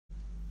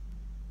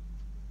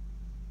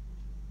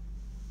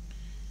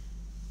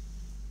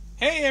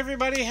Hey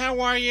everybody, how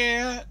are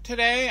you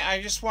today?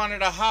 I just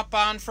wanted to hop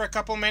on for a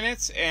couple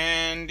minutes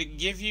and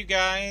give you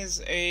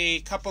guys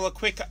a couple of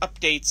quick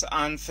updates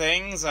on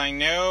things. I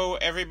know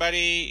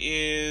everybody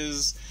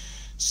is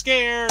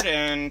scared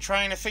and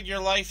trying to figure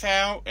life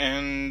out,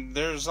 and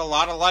there's a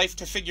lot of life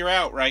to figure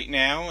out right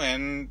now,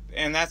 and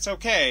that's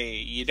okay.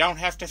 You don't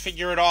have to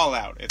figure it all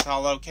out. It's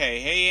all okay.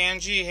 Hey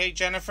Angie, hey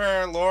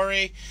Jennifer,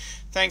 Lori,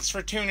 thanks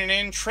for tuning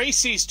in.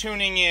 Tracy's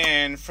tuning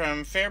in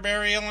from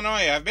Fairbury,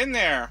 Illinois. I've been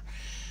there.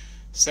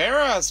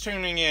 Sarah's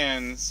tuning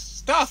in.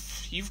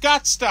 Stuff. You've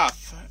got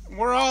stuff.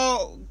 We're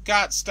all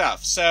got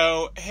stuff.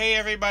 So, hey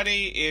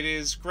everybody, it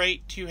is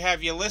great to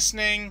have you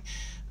listening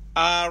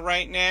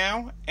right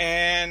now.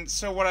 And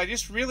so what I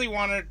just really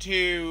wanted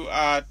to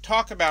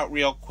talk about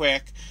real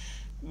quick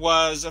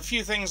was a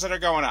few things that are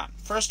going on.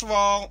 First of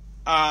all,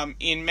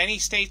 in many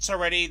states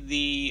already,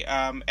 the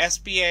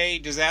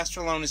SBA disaster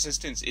loan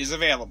assistance is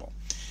available.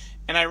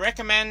 And I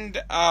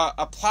recommend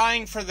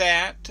applying for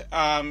that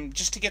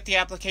just to get the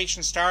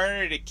application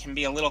started. It can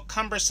be a little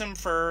cumbersome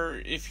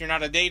for if you're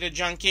not a data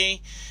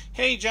junkie.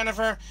 Hey,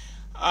 Jennifer.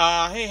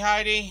 Hey,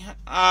 Heidi.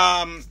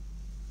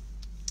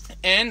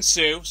 And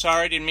Sue.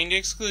 Sorry, I didn't mean to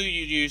exclude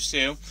you,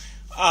 Sue.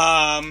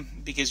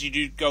 Because you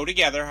do go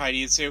together,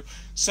 Heidi and Sue.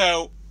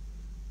 So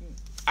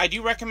I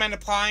do recommend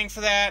applying for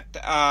that.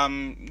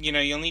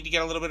 You'll need to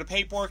get a little bit of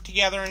paperwork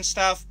together and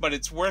stuff, but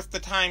it's worth the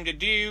time to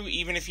do,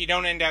 even if you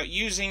don't end up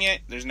using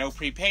it. There's no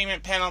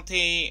prepayment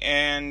penalty,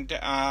 and,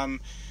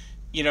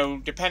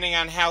 depending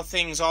on how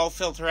things all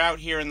filter out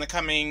here in the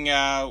coming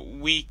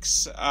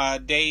weeks, that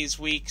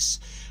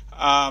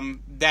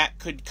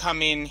could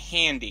come in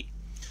handy.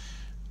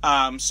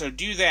 So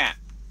do that.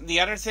 The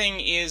other thing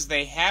is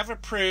they have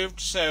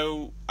approved,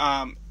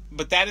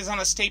 but that is on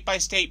a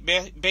state-by-state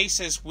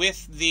basis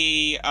with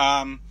the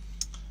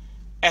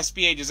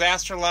SBA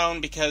disaster loan,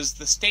 because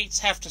the states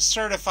have to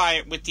certify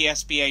it with the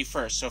SBA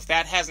first. So if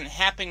that hasn't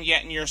happened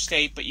yet in your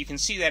state, but you can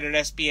see that at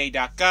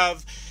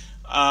sba.gov,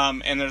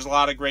 and there's a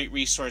lot of great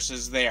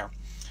resources there.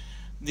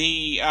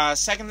 The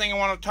second thing I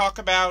want to talk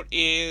about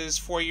is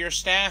for your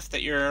staff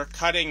that you're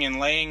cutting and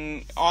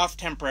laying off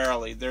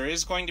temporarily. There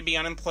is going to be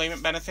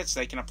unemployment benefits.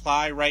 They can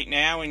apply right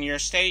now in your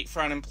state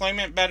for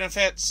unemployment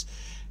benefits.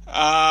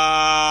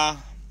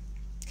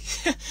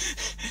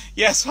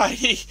 Yes,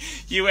 Heidi,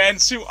 you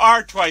and Sue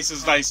are twice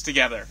as nice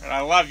together, and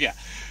I love you.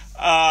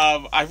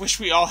 I wish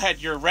we all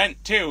had your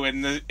rent too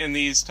in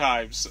these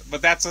times,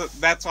 but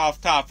that's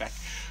off topic.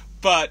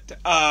 But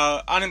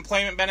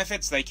unemployment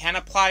benefits, they can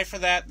apply for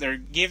that. They're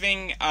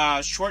giving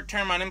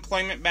short-term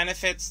unemployment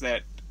benefits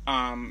that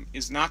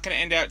is not going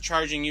to end up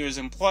charging you as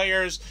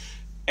employers.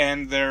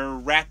 And they're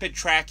rapid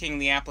tracking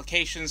the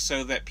applications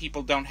so that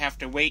people don't have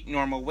to wait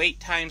normal wait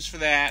times for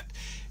that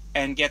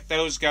and get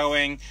those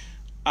going.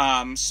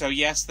 So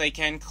yes, they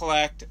can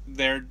collect.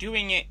 They're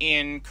doing it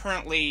in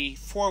currently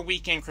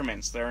 4-week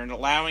increments. They're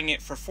allowing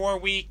it for 4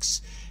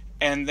 weeks,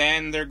 and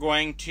then they're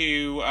going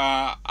to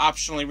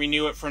optionally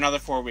renew it for another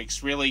 4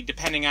 weeks, really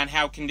depending on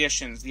how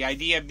conditions. The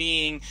idea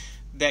being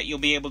that you'll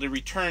be able to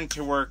return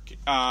to work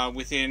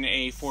within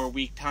a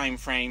 4-week time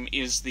frame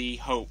is the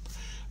hope.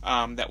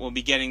 That will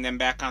be getting them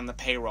back on the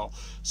payroll.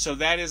 So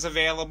that is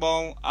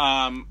available.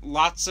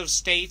 Lots of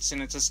states,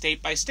 and it's a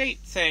state-by-state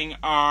thing,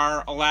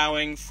 are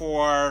allowing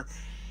for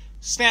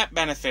SNAP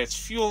benefits,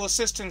 fuel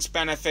assistance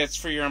benefits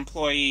for your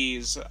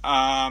employees,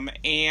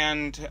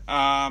 and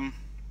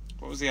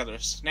what was the other?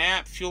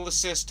 SNAP, fuel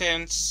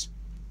assistance,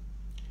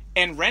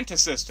 and rent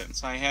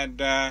assistance. I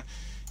had,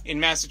 in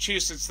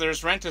Massachusetts,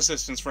 there's rent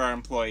assistance for our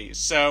employees.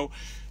 So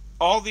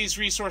all these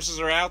resources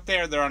are out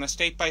there. They're on a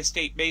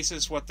state-by-state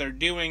basis. What they're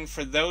doing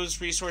for those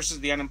resources,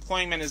 the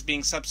unemployment is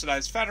being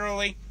subsidized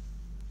federally,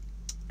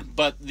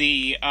 but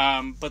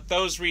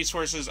those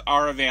resources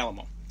are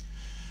available.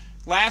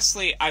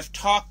 Lastly, I've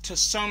talked to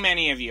so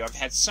many of you. I've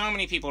had so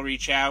many people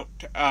reach out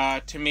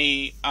to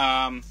me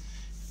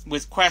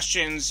with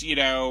questions.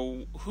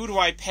 Who do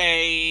I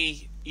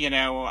pay?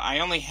 I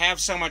only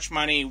have so much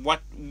money.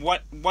 What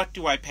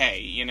do I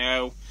pay?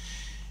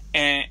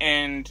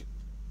 And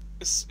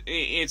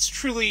it's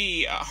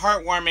truly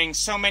heartwarming.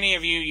 So many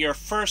of you, your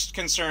first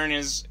concern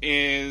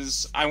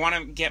is I want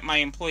to get my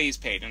employees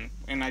paid,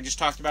 and I just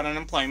talked about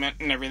unemployment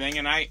and everything,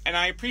 and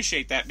I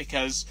appreciate that,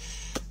 because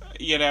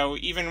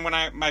even when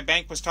my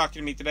bank was talking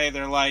to me today,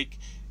 they're like,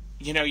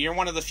 you're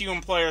one of the few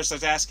employers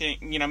that's asking,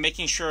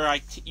 making sure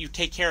you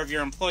take care of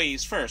your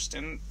employees first,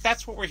 and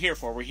that's what we're here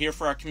for. We're here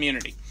for our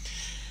community.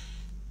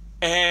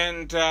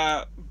 And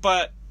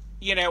but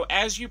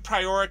as you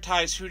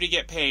prioritize who to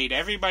get paid,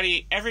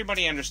 everybody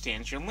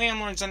understands. Your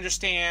landlords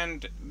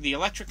understand. The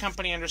electric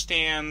company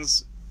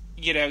understands.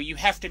 You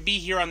have to be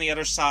here on the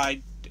other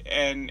side,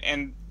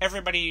 and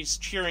everybody's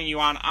cheering you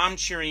on. I'm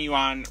cheering you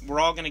on. We're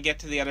all going to get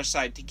to the other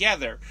side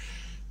together.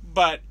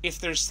 But if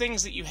there's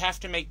things that you have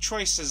to make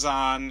choices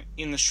on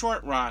in the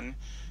short run,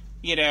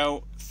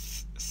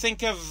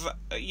 think of,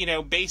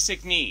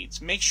 basic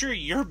needs. Make sure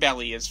your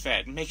belly is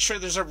fed. Make sure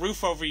there's a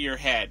roof over your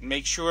head.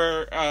 Make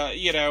sure,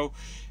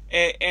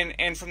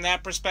 and from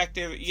that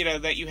perspective,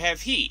 that you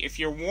have heat. If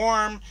you're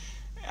warm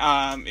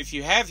if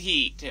you have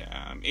heat,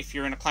 if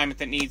you're in a climate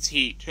that needs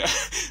heat,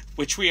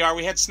 which we are,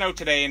 we had snow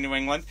today in New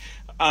England,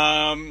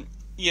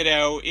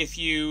 if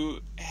you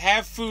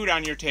have food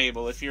on your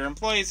table, if your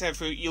employees have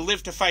food, you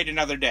live to fight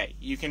another day.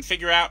 You can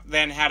figure out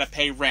then how to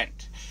pay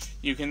rent.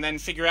 You can then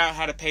figure out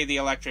how to pay the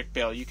electric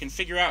bill. You can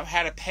figure out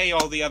how to pay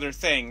all the other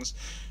things.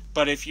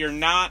 But if you're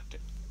not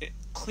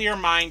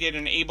clear-minded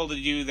and able to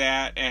do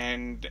that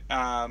and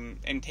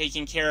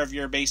taking care of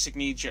your basic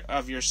needs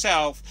of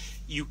yourself,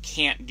 you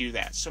can't do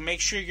that. So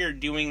make sure you're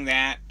doing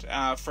that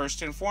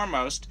first and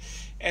foremost,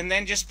 and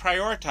then just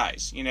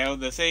prioritize.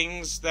 The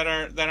things that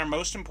are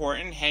most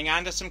important. Hang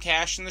on to some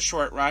cash in the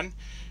short run,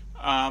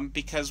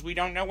 because we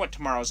don't know what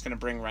tomorrow is going to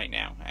bring right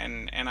now.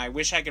 And I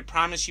wish I could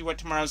promise you what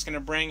tomorrow is going to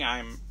bring.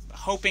 I'm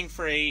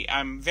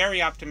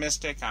very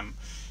optimistic. I'm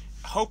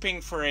hoping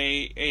for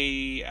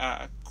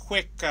a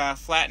quick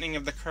flattening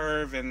of the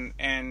curve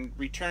and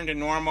return to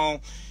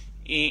normal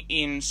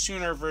in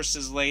sooner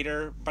versus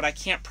later, but I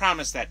can't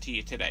promise that to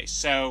you today.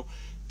 So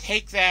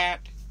take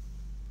that,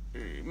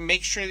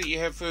 make sure that you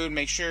have food,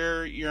 make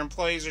sure your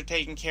employees are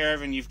taken care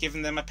of and you've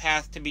given them a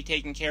path to be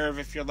taken care of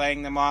if you're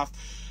laying them off.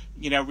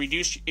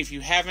 Reduce, if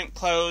you haven't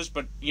closed,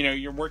 but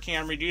you're working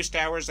on reduced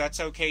hours, that's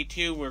okay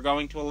too. We're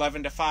going to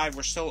 11 to 5.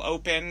 We're still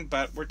open,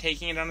 but we're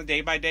taking it on a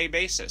day-by-day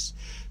basis.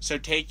 So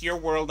take your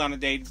world on a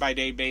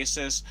day-by-day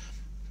basis.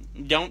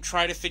 Don't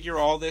try to figure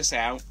all this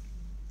out.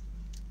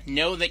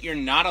 Know that you're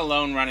not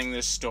alone running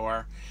this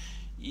store.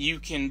 You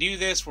can do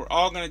this. We're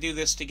all going to do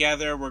this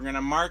together. We're going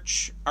to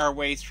march our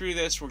way through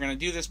this. We're going to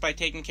do this by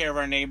taking care of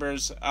our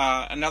neighbors.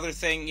 Another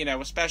thing,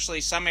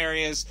 especially some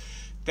areas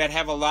that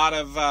have a lot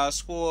of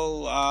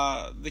school,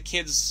 the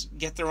kids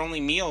get their only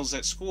meals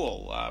at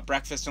school,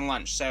 breakfast and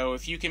lunch. So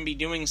if you can be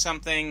doing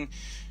something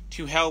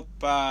to help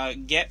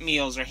get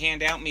meals or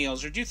hand out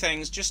meals or do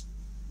things, just,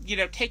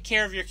 take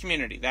care of your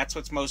community. That's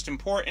what's most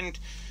important.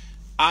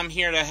 I'm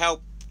here to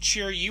help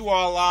cheer you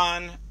all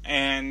on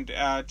and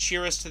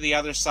cheer us to the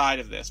other side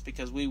of this,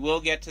 because we will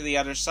get to the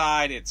other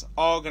side. It's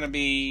all going to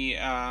be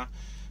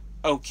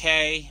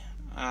okay.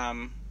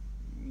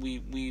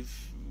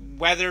 We've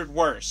weathered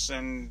worse,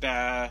 and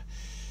there's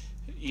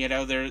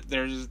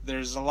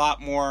a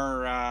lot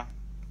more.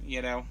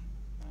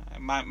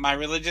 My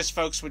religious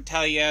folks would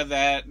tell you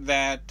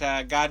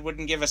that God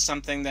wouldn't give us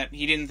something that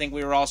He didn't think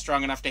we were all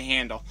strong enough to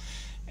handle.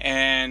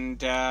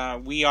 And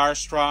we are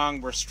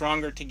strong. We're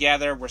stronger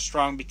together. We're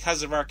strong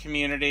because of our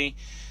community.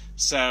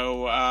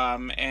 So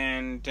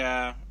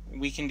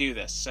we can do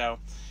this. So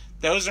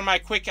those are my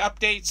quick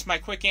updates, my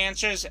quick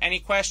answers. Any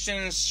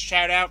questions?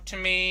 Shout out to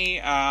me.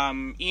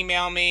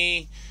 Email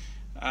me.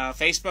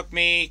 Facebook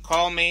me,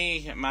 call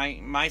me.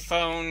 My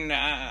phone,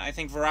 I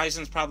think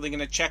Verizon's probably going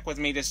to check with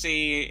me to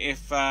see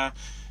if I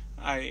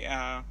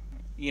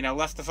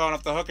left the phone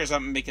off the hook or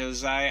something,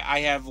 because I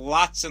have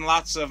lots and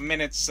lots of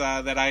minutes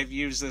that I've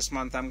used this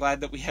month. I'm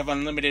glad that we have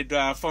unlimited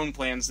phone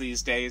plans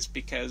these days,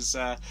 because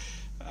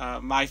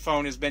my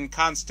phone has been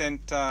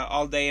constant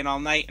all day and all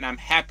night, and I'm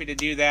happy to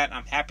do that.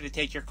 I'm happy to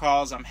take your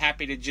calls. I'm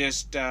happy to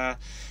just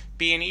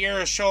be an ear,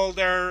 a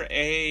shoulder,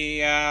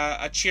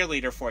 a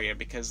cheerleader for you,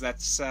 because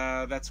that's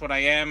what I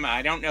am.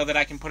 I don't know that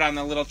I can put on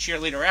the little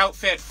cheerleader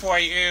outfit for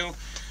you.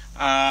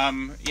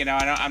 I'm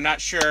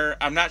not sure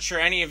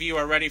any of you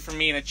are ready for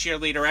me in a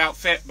cheerleader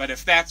outfit, but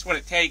if that's what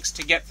it takes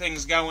to get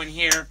things going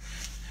here,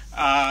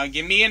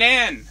 give me an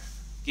N,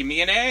 give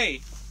me an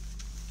A,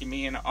 give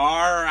me an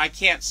R. I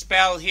can't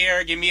spell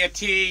here. Give me a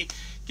T,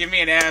 give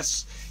me an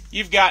S.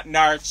 You've got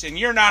narcs, and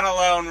you're not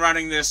alone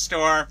running this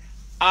store.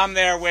 I'm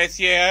there with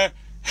you.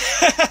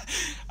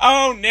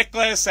 Oh,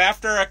 Nicholas,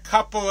 after a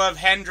couple of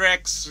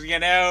Hendrix,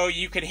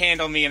 you could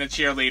handle me in a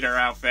cheerleader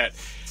outfit.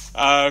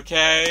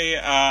 Okay,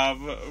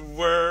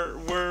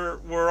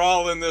 we're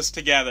all in this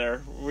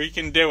together. We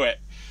can do it.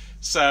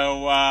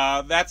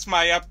 So that's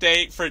my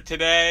update for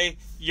today.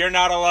 You're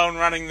not alone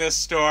running this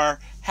store.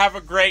 Have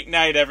a great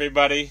night,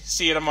 everybody.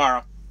 See you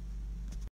tomorrow.